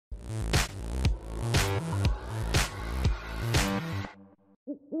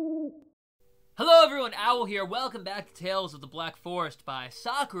Hello everyone, Owl here. Welcome back to Tales of the Black Forest by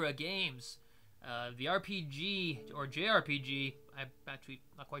Sakura Games. The RPG, or JRPG, I'm actually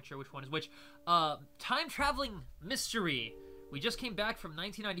not quite sure which one is which, time-traveling mystery. We just came back from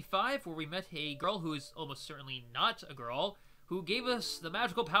 1995 where we met a girl who is almost certainly not a girl, who gave us the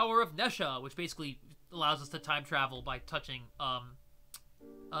magical power of Nesha, which basically allows us to time travel by touching,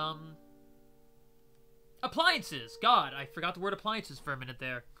 appliances. God, I forgot the word appliances for a minute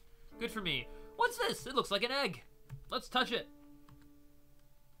there. Good for me. What's this? It looks like an egg. Let's touch it.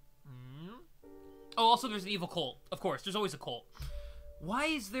 Oh, also there's an evil cult. Of course, there's always a cult. Why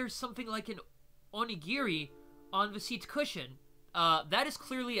is there something like an onigiri on the seat's cushion? That is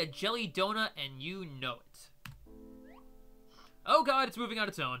clearly a jelly donut, and you know it. Oh god, it's moving on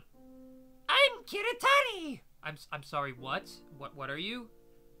its own. I'm Kiritani! I'm sorry, what? What are you?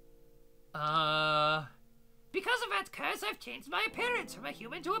 Because of that curse, I've changed my appearance from a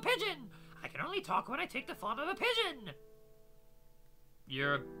human to a pigeon. I can only talk when I take the form of a pigeon.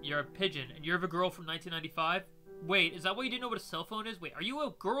 You're a pigeon, and you're the girl from 1995? Wait, is that why you didn't know what a cell phone is? Wait, are you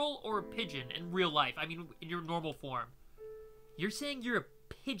a girl or a pigeon in real life? I mean, in your normal form. You're saying you're a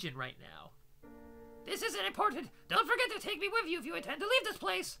pigeon right now. This isn't important. Don't forget to take me with you if you intend to leave this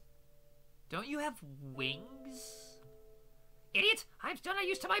place. Don't you have wings? Idiot! I'm still not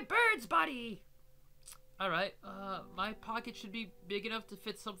used to my bird's body. Alright, my pocket should be big enough to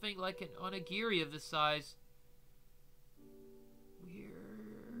fit something like an onigiri of this size.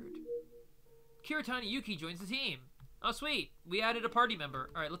 Weird. Kiritani Yuki joins the team. Oh, sweet. We added a party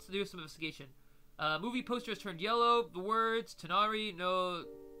member. Alright, let's do some investigation. Movie posters turned yellow. The words Tonari no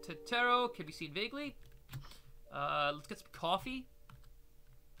Tetero can be seen vaguely. Let's get some coffee.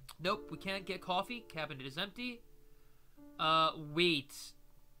 Nope, we can't get coffee. Cabinet is empty. Wait.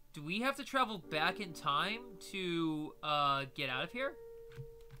 Do we have to travel back in time to, get out of here?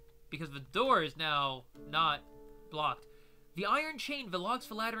 Because the door is now not blocked. The iron chain that locks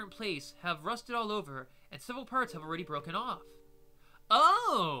the ladder in place have rusted all over, and several parts have already broken off.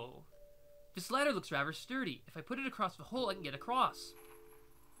 Oh! This ladder looks rather sturdy. If I put it across the hole, I can get across.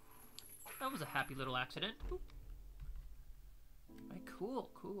 That was a happy little accident. Alright,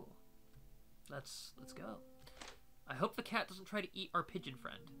 cool. Let's go. I hope the cat doesn't try to eat our pigeon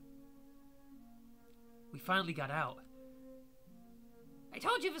friend. We finally got out. I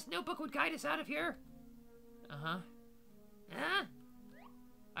told you this notebook would guide us out of here. Uh-huh. Huh?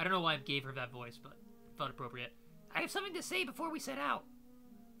 I don't know why I gave her that voice, but felt appropriate. I have something to say before we set out.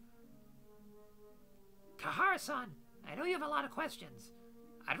 Kahara-san, I know you have a lot of questions.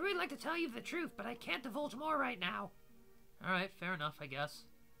 I'd really like to tell you the truth, but I can't divulge more right now. Alright, fair enough, I guess.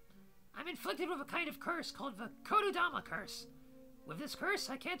 I'm inflicted with a kind of curse called the Kododama curse. With this curse,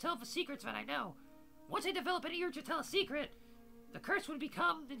 I can't tell the secrets that I know. Once I develop any urge to tell a secret, the curse would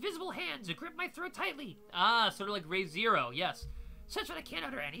become invisible hands and grip my throat tightly. Ah, sort of like Ray Zero, yes. Such that I can't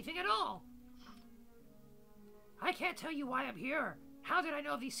utter anything at all. I can't tell you why I'm here. How did I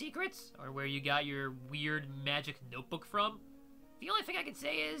know these secrets? Or where you got your weird magic notebook from? The only thing I can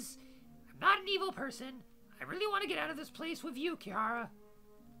say is, I'm not an evil person. I really want to get out of this place with you, Kihara.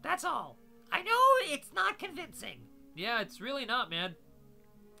 That's all. I know it's not convincing. Yeah, it's really not, man.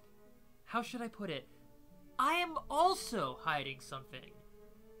 How should I put it? I am also hiding something.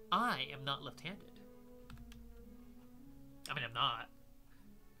 I am not left-handed. I mean, I'm not.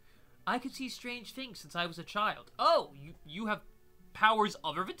 I could see strange things since I was a child. Oh, you have powers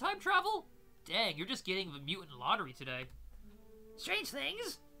other than time travel? Dang, you're just getting the mutant lottery today. Strange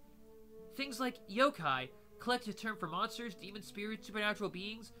things? Things like yokai, collective term for monsters, demon spirits, supernatural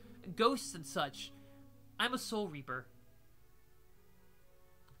beings, ghosts and such. I'm a soul reaper.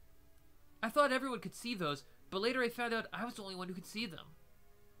 I thought everyone could see those, but later I found out I was the only one who could see them.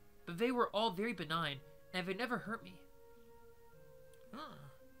 But they were all very benign, and they never hurt me. Huh.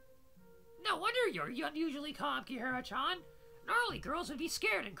 No wonder you're unusually calm, Kihara-chan. Normally girls would be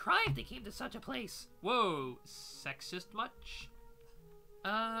scared and cry if they came to such a place. Whoa, sexist much?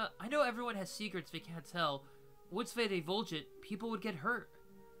 I know everyone has secrets they can't tell. Once they divulge it, people would get hurt.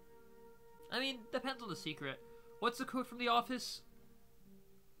 I mean, depends on the secret. What's the quote from The Office?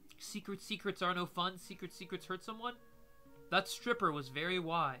 Secrets are no fun, secrets hurt someone? That stripper was very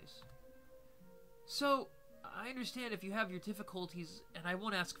wise. So, I understand if you have your difficulties, and I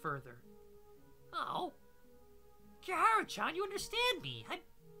won't ask further. Oh. Kihara-chan, you understand me.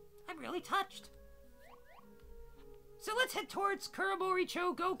 I'm really touched. So let's head towards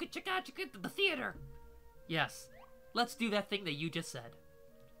Kuramori-cho Go-Chika-Chika, the theater. Yes. Let's do that thing that you just said.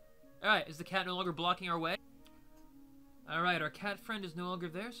 Alright, is the cat no longer blocking our way? Alright, our cat friend is no longer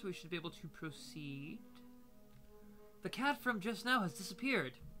there, so we should be able to proceed. The cat from just now has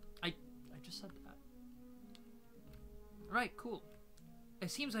disappeared. just said that. Right, cool. It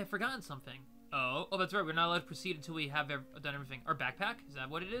seems I've forgotten something. Oh, that's right. We're not allowed to proceed until we have done everything. Our backpack? Is that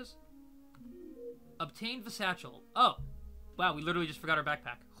what it is? Obtained the satchel. Oh. Wow, we literally just forgot our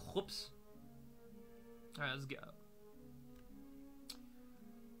backpack. Whoops. Alright, let's go.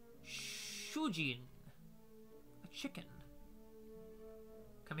 Shujin. A chicken.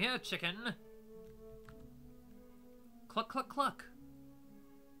 Come here, chicken. Cluck, cluck, cluck.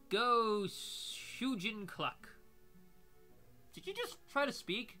 Go, Shujin cluck. Did you just try to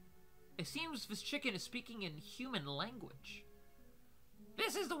speak? It seems this chicken is speaking in human language.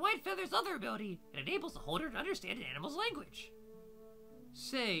 This is the White Feather's other ability. It enables the holder to understand an animal's language.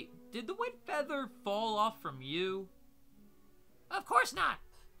 Say, did the White Feather fall off from you? Of course not.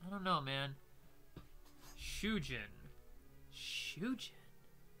 I don't know, man. Shujin. Shujin?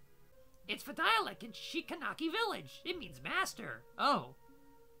 It's the dialect in Shikanaki Village. It means master. Oh.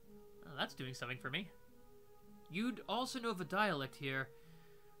 Well, that's doing something for me. You'd also know the dialect here.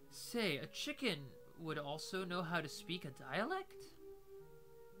 Say, a chicken would also know how to speak a dialect?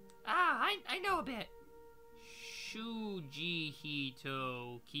 Ah, I know a bit. Shujihito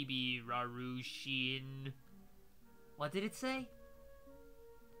Kibirarushin. What did it say?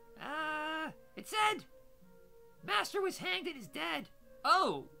 It said, Master was hanged and is dead.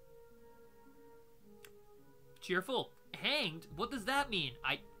 Oh! Cheerful. Hanged? What does that mean?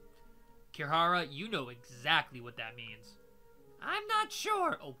 Kirihara, you know exactly what that means. I'm not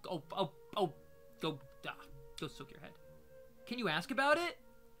sure. Go soak your head. Can you ask about it?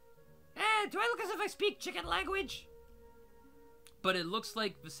 Do I look as if I speak chicken language? But it looks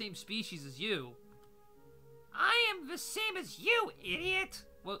like the same species as you. I am the same as you, idiot.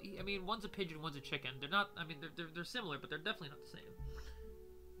 Well, I mean, one's a pigeon, one's a chicken. They're not, I mean, they're similar, but they're definitely not the same.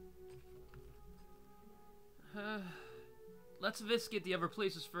 Let's investigate the other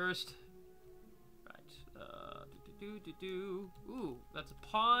places first. Right. Ooh, that's a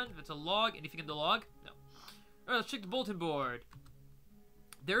pond, that's a log. Anything in the log? No. Alright, let's check the bulletin board.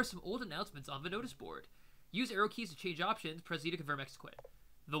 There are some old announcements on the notice board. Use arrow keys to change options. Press Z to confirm X to quit.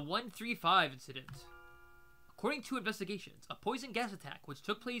 The 135 incident. According to investigations, a poison gas attack which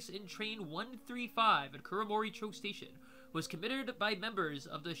took place in train 135 at Kuromori Choke Station was committed by members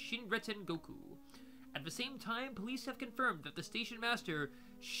of the Shinreten Goku. At the same time, police have confirmed that the station master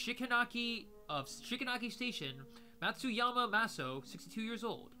Shikanaki of Shikanaki Station, Matsuyama Maso, 62 years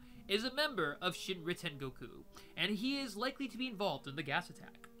old, is a member of Shinriten Goku, and he is likely to be involved in the gas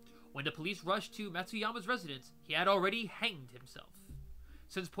attack. When the police rushed to Matsuyama's residence, he had already hanged himself.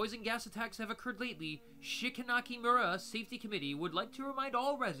 Since poison gas attacks have occurred lately, Shikanaki Mura Safety Committee would like to remind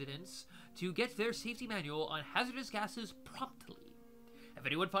all residents to get their safety manual on hazardous gases promptly. If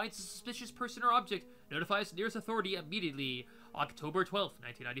anyone finds a suspicious person or object, notify the nearest authority immediately. October 12th,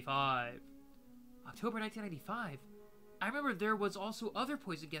 1995. October 1995? I remember there was also other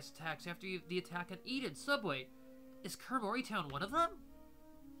poison gas attacks after the attack on Eden Subway. Is Kuromori Town one of them?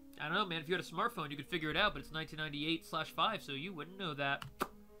 I don't know, man. If you had a smartphone, you could figure it out, but it's 1998/5, so you wouldn't know that.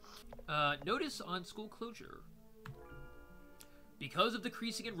 Notice on school closure. Because of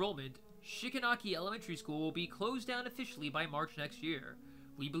decreasing enrollment, Shikanaki Elementary School will be closed down officially by March next year.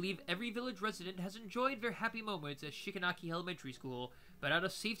 We believe every village resident has enjoyed their happy moments at Shikanaki Elementary School, but out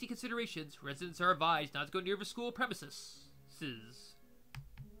of safety considerations, residents are advised not to go near the school premises.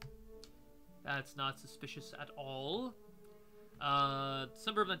 That's not suspicious at all.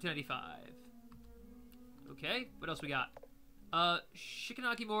 December of 1995. Okay, what else we got?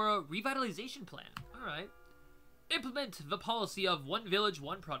 Shikanaki Mora Revitalization Plan. Alright. Implement the policy of one village,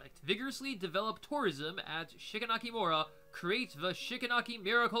 one product. Vigorously develop tourism at Shikanaki Mora. Create the Shikanaki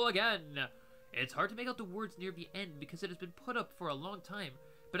Miracle again. It's hard to make out the words near the end because it has been put up for a long time,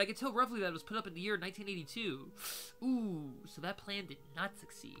 but I can tell roughly that it was put up in the year 1982. Ooh, so that plan did not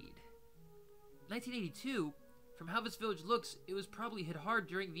succeed. 1982? From how this village looks, it was probably hit hard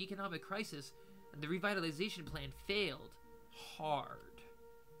during the economic crisis, and the revitalization plan failed. Hard.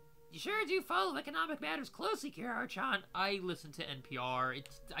 You sure do follow economic matters closely, Kirihara-chan. I listen to NPR.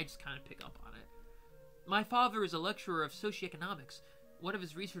 I just kind of pick up on it. My father is a lecturer of socioeconomics. One of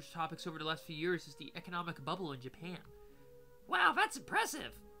his research topics over the last few years is the economic bubble in Japan. Wow, that's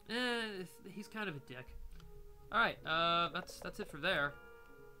impressive. He's kind of a dick. Alright, that's it for there.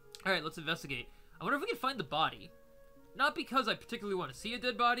 Alright, let's investigate. I wonder if we can find the body. Not because I particularly want to see a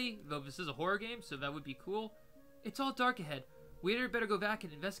dead body, though this is a horror game, so that would be cool. It's all dark ahead. We'd better go back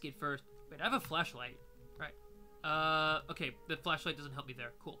and investigate first. Wait, I have a flashlight. Right. Okay, the flashlight doesn't help me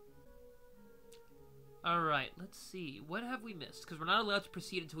there. Cool. Alright, let's see. What have we missed? Because we're not allowed to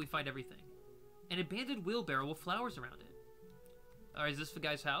proceed until we find everything. An abandoned wheelbarrow with flowers around it. Alright, is this the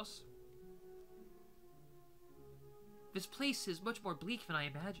guy's house? This place is much more bleak than I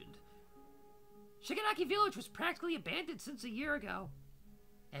imagined. Shiganaki Village was practically abandoned since a year ago.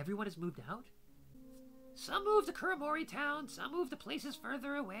 Everyone has moved out? Some moved to Kuramori Town, some moved to places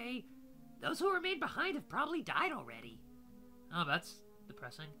further away. Those who remained behind have probably died already. Oh, that's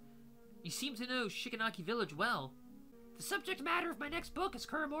depressing. You seem to know Shiganaki Village well. The subject matter of my next book is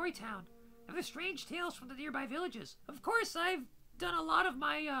Kuramori Town, and the strange tales from the nearby villages. Of course, I've done a lot of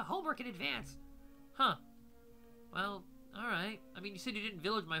my homework in advance. Huh. Well, alright. I mean, you said you didn't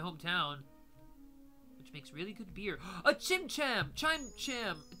village my hometown. Which makes really good beer. A Chim-Cham!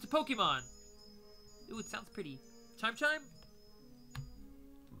 Chime-Cham! It's a Pokemon! Ooh, it sounds pretty. Chime-Chime?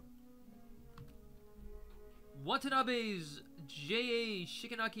 Watanabe's J.A.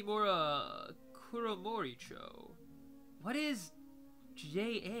 Shikanakimura Kuramori-cho. What is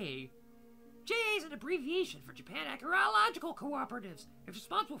J.A.? JA is an abbreviation for Japan Archaeological Cooperatives. It's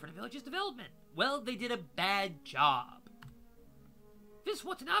responsible for the village's development. Well, they did a bad job. This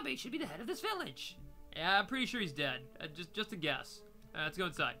Watanabe should be the head of this village. Yeah, I'm pretty sure he's dead. Just a guess. Let's go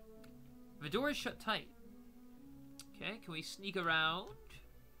inside. The door is shut tight. Okay, can we sneak around?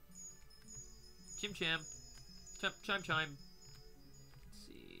 Chim-Cham. Chime-Chime. Let's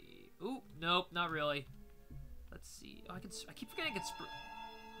see. Ooh, nope, not really. Let's see. Oh, I keep forgetting I can spray.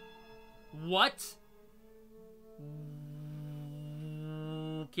 What?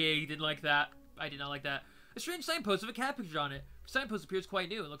 Okay, didn't like that. I did not like that. A strange signpost with a cat picture on it. The signpost appears quite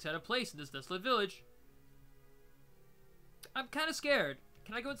new and looks out of place in this desolate village. I'm kind of scared.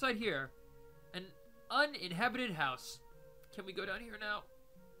 Can I go inside here? An uninhabited house. Can we go down here now?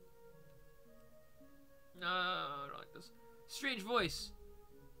 No, I don't like this. Strange voice.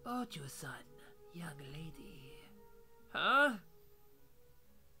 Ojo-san, young lady. Huh?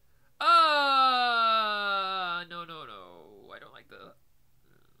 No. I don't like that.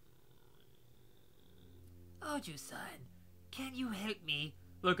 Ojo-san, can you help me?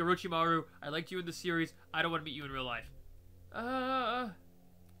 Look, Orochimaru, I liked you in the series. I don't want to meet you in real life. I've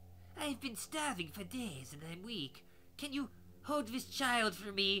been starving for days and I'm weak. Can you hold this child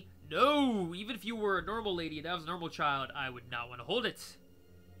for me? No! Even if you were a normal lady and that was a normal child, I would not want to hold it.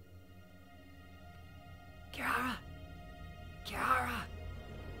 Kirara! Kirara!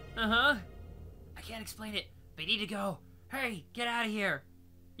 Uh-huh. I can't explain it, but I need to go. Hurry, get out of here.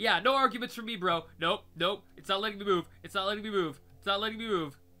 Yeah, no arguments from me, bro. Nope. It's not letting me move. It's not letting me move.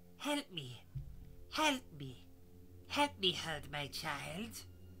 Help me. Help me. Help me hold my child.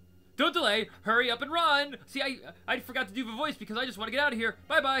 Don't delay. Hurry up and run. See, I forgot to do the voice because I just want to get out of here.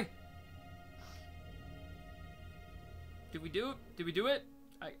 Bye-bye. Did we do it?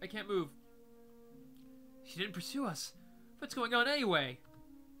 I can't move. She didn't pursue us. What's going on anyway?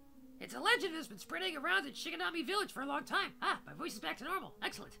 It's a legend that's been spreading around in Shiganami Village for a long time. Ah, my voice is back to normal.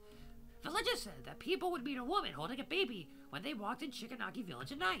 Excellent. The legend said that people would meet a woman holding a baby when they walked in Shiganami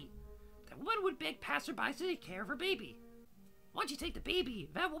Village at night. The woman would beg passerbys to take care of her baby. Once you take the baby,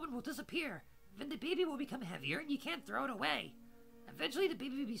 that woman will disappear. Then the baby will become heavier and you can't throw it away. Eventually the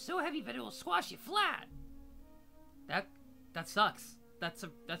baby will be so heavy that it will squash you flat. That sucks. That's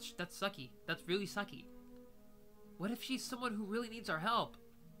sucky. That's really sucky. What if she's someone who really needs our help?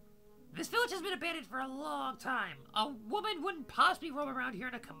 This village has been abandoned for a long time. A woman wouldn't possibly roam around here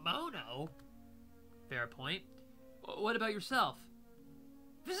in a kimono. Fair point. What about yourself?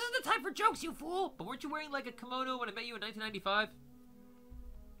 This isn't the time for jokes, you fool! But weren't you wearing like a kimono when I met you in 1995?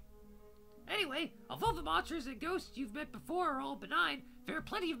 Anyway, although the monsters and ghosts you've met before are all benign, there are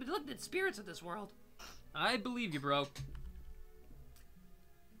plenty of malignant spirits in this world. I believe you, bro.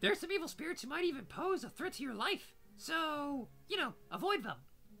 There are some evil spirits who might even pose a threat to your life. So, avoid them.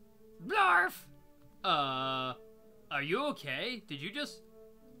 Blarf! Are you okay?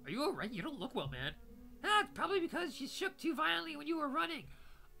 Are you alright? You don't look well, man. That's probably because you shook too violently when you were running.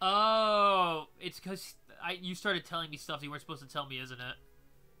 Oh, it's because you started telling me stuff you weren't supposed to tell me, isn't it?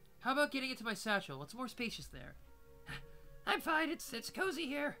 How about getting into my satchel? It's more spacious there. I'm fine. It's cozy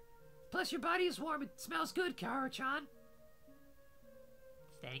here. Plus, your body is warm. It smells good, Kara-chan.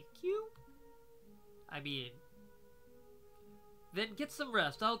 Thank you? I mean... Then get some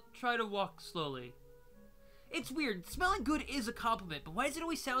rest. I'll try to walk slowly. It's weird. Smelling good is a compliment, but why does it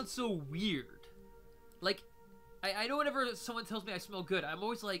always sound so weird? Like, I know whenever someone tells me I smell good, I'm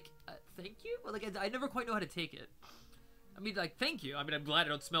always like, thank you? Like, I never quite know how to take it. I mean, like, thank you. I mean, I'm glad I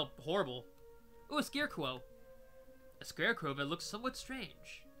don't smell horrible. Oh, a scarecrow. A scarecrow that looks somewhat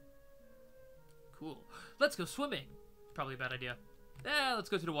strange. Cool. Let's go swimming. Probably a bad idea. Let's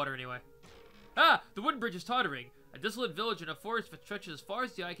go to the water anyway. Ah! The wooden bridge is tottering. A desolate village in a forest that stretches as far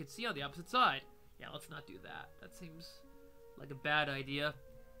as the eye can see on the opposite side. Yeah, let's not do that. That seems like a bad idea.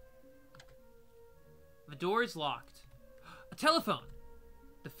 The door is locked. A telephone!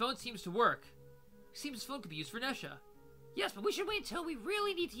 The phone seems to work. Seems this phone could be used for Nesha. Yes, but we should wait until we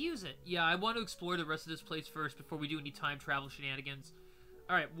really need to use it. Yeah, I want to explore the rest of this place first before we do any time travel shenanigans.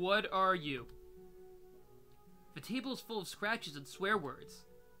 Alright, what are you? The table is full of scratches and swear words.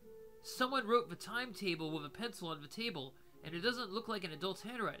 Someone wrote the timetable with a pencil on the table, and it doesn't look like an adult's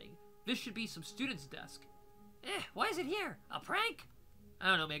handwriting. This should be some student's desk. Why is it here? A prank? I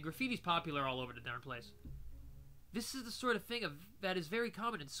don't know, man. Graffiti's popular all over the darn place. This is the sort of thing that is very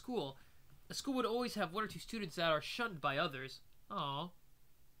common in school. A school would always have one or two students that are shunned by others. Aw.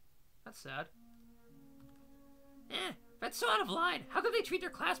 That's sad. That's so out of line. How could they treat their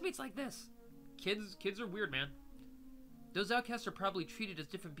classmates like this? Kids are weird, man. Those outcasts are probably treated as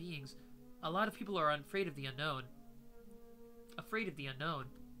different beings. A lot of people are afraid of the unknown. Afraid of the unknown.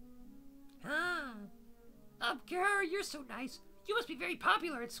 Kara, you're so nice. You must be very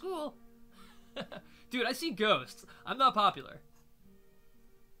popular at school. Dude, I see ghosts. I'm not popular.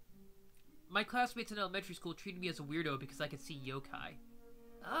 My classmates in elementary school treated me as a weirdo because I could see yokai.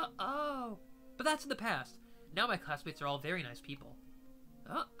 Oh. But that's in the past. Now my classmates are all very nice people.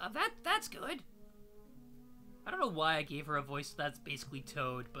 That's good. I don't know why I gave her a voice that's basically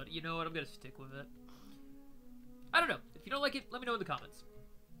Toad, but you know what? I'm gonna stick with it. I don't know. If you don't like it, let me know in the comments.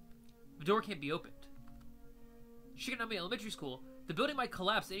 The door can't be opened. Shiganami Elementary School. The building might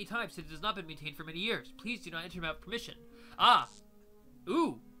collapse any time since it has not been maintained for many years. Please do not enter without permission. Ah!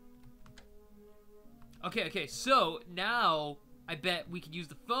 Ooh! Okay, so now I bet we can use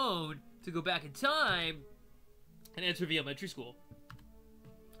the phone to go back in time and enter the elementary school.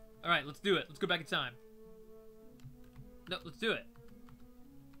 Alright, let's do it. Let's go back in time. No, let's do it.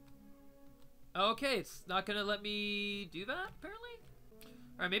 Okay, it's not gonna let me do that, apparently?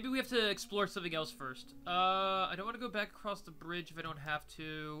 Alright, maybe we have to explore something else first. I don't want to go back across the bridge if I don't have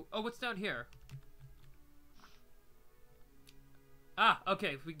to. Oh, what's down here? Ah,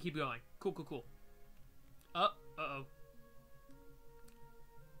 okay, we can keep going. Cool. Uh-oh.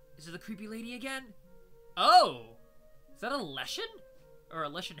 Is it the creepy lady again? Oh! Is that a lesson? Or a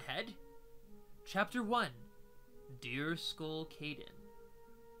lesson head? Chapter 1. Dear Skull Caden.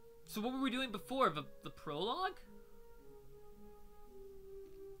 So what were we doing before? The prologue?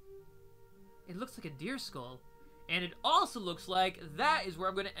 It looks like a deer skull. And it also looks like that is where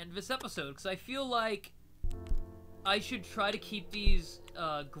I'm going to end this episode. Because I feel like I should try to keep these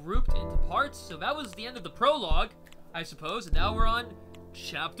grouped into parts. So that was the end of the prologue, I suppose. And now we're on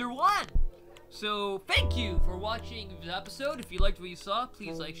Chapter 1. So thank you for watching the episode. If you liked what you saw,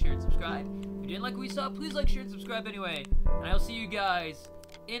 please like, share, and subscribe. If you didn't like what you saw, please like, share, and subscribe anyway. And I'll see you guys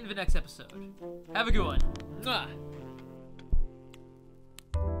in the next episode. Have a good one. Mwah.